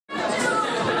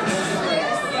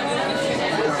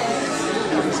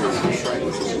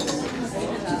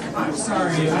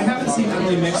sorry. I haven't seen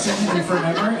Emily Mixon in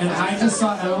forever, and I just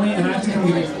saw Emily, and I have to come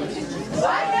give you.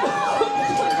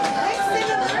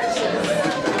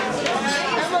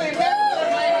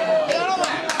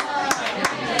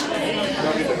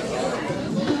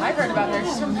 I've heard about her.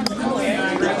 She's from Pensacola. And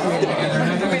I graduated together,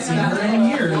 and I haven't seen her in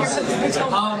years. And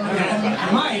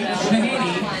Mike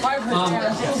Mahany,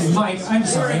 Mike, I'm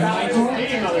sorry, Michael,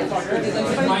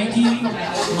 Mikey, Mike,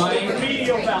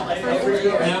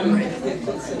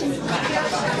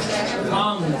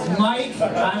 Mike,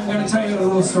 I'm going to tell you a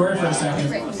little story for a second.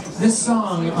 This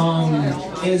song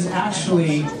is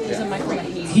actually,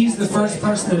 he's the first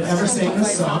person that ever sang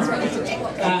this song.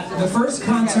 At the first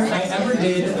concert I ever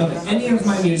did of any of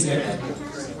my music,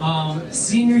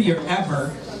 senior year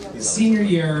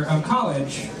of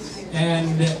college,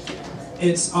 and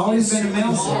it's always been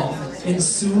amazing, in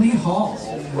Sully Hall.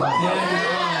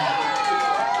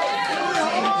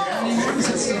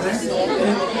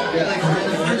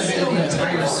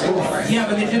 Yeah,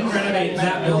 but they didn't renovate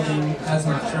that building as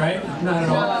much, right? Not at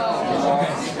all?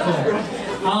 Okay, cool.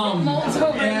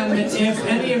 And if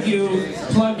any of you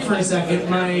plug for a second,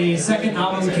 my second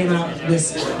album came out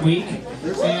this week,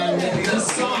 and this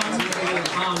song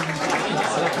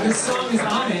is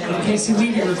on it, in case you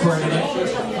Levy recorded it,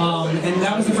 and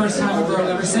that was the first time a girl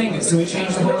ever sang it, so we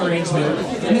changed the whole arrangement.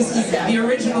 And this is the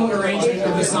original arrangement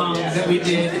of the song that we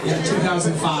did in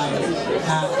 2005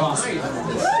 at Boston.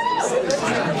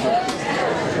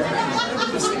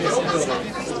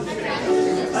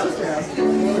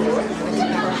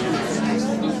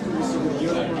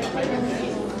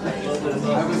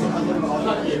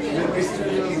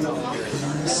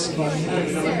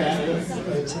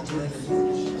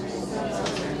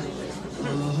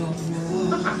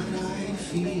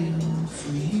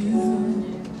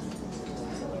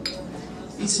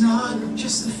 It's not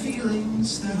just the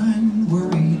feelings that I'm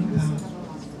worried about,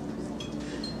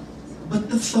 but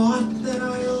the thought that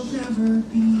I'll never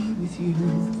be with you.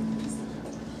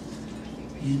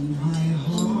 In my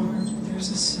heart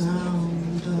there's a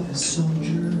sound of a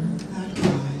soldier that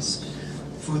cries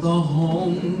for the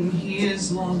home he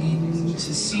is longing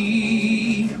to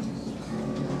see.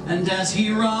 And as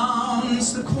he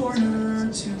rounds the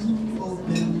corner to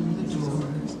open the door,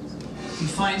 he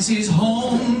finds his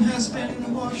home has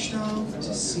been washed out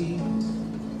to sea.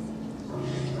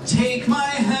 Take my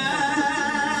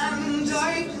hand,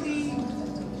 I plead.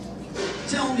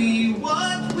 Tell me,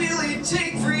 what will it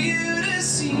take for you to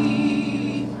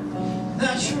see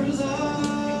that your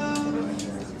love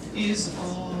is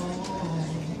all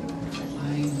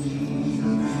I need?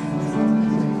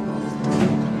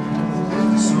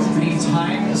 So many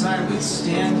times I would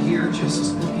stand here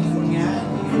just looking at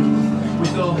you,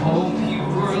 with the hope you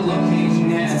were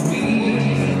looking at me.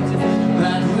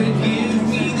 That would give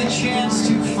me the chance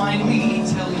to finally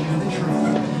tell you the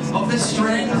truth of the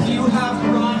strength you have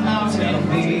brought out in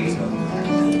me.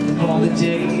 All the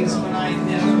days when I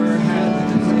never had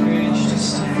the courage to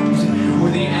stand, or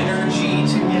the energy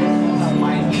to get on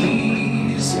my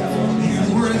knees,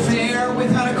 you were there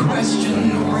without a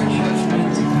question or a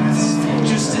judgment to pass,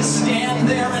 just to stand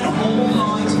there and hold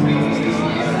on to me.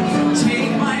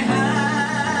 Take my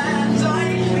hand, I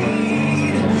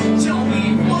plead. Tell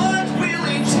me, what will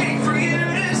it take for you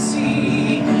to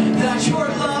see that your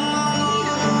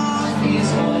love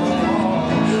is all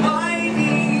I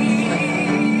need?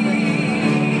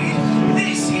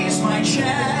 This is my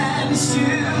chance to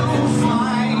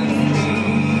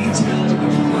finally tell you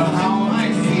how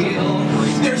I feel.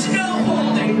 There's no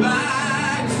holding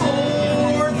back,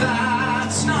 for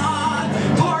that's not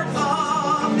part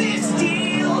of this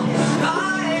deal.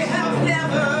 I have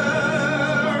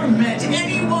never met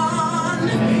anyone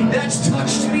that's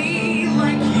touched me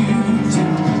like you do.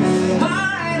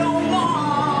 I don't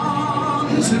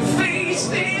want to face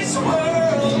this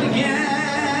world again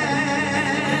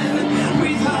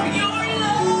without your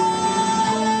love.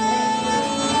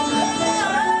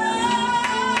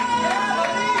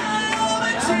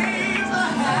 Take the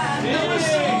hand of a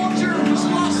soldier who's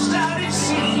lost out at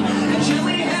sea, and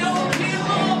gently help him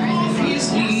up off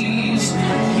his knees.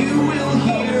 You will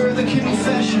hear the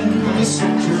confession of a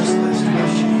soldier's last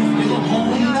wish in the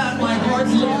home that my heart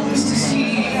longs to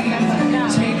see.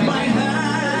 Take my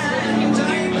hand,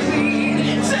 I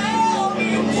plead. Tell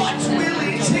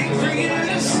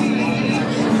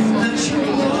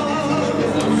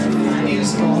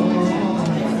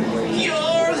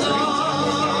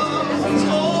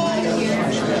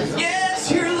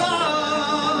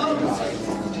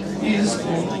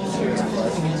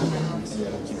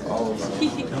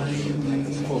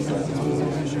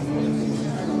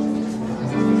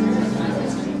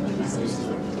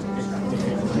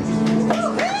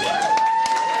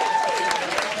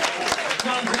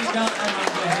Gealt and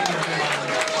Mahany, everyone.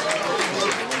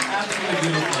 Absolutely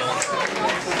beautiful.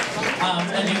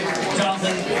 And you,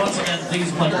 Jonathan, once again,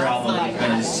 please plug your album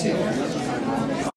because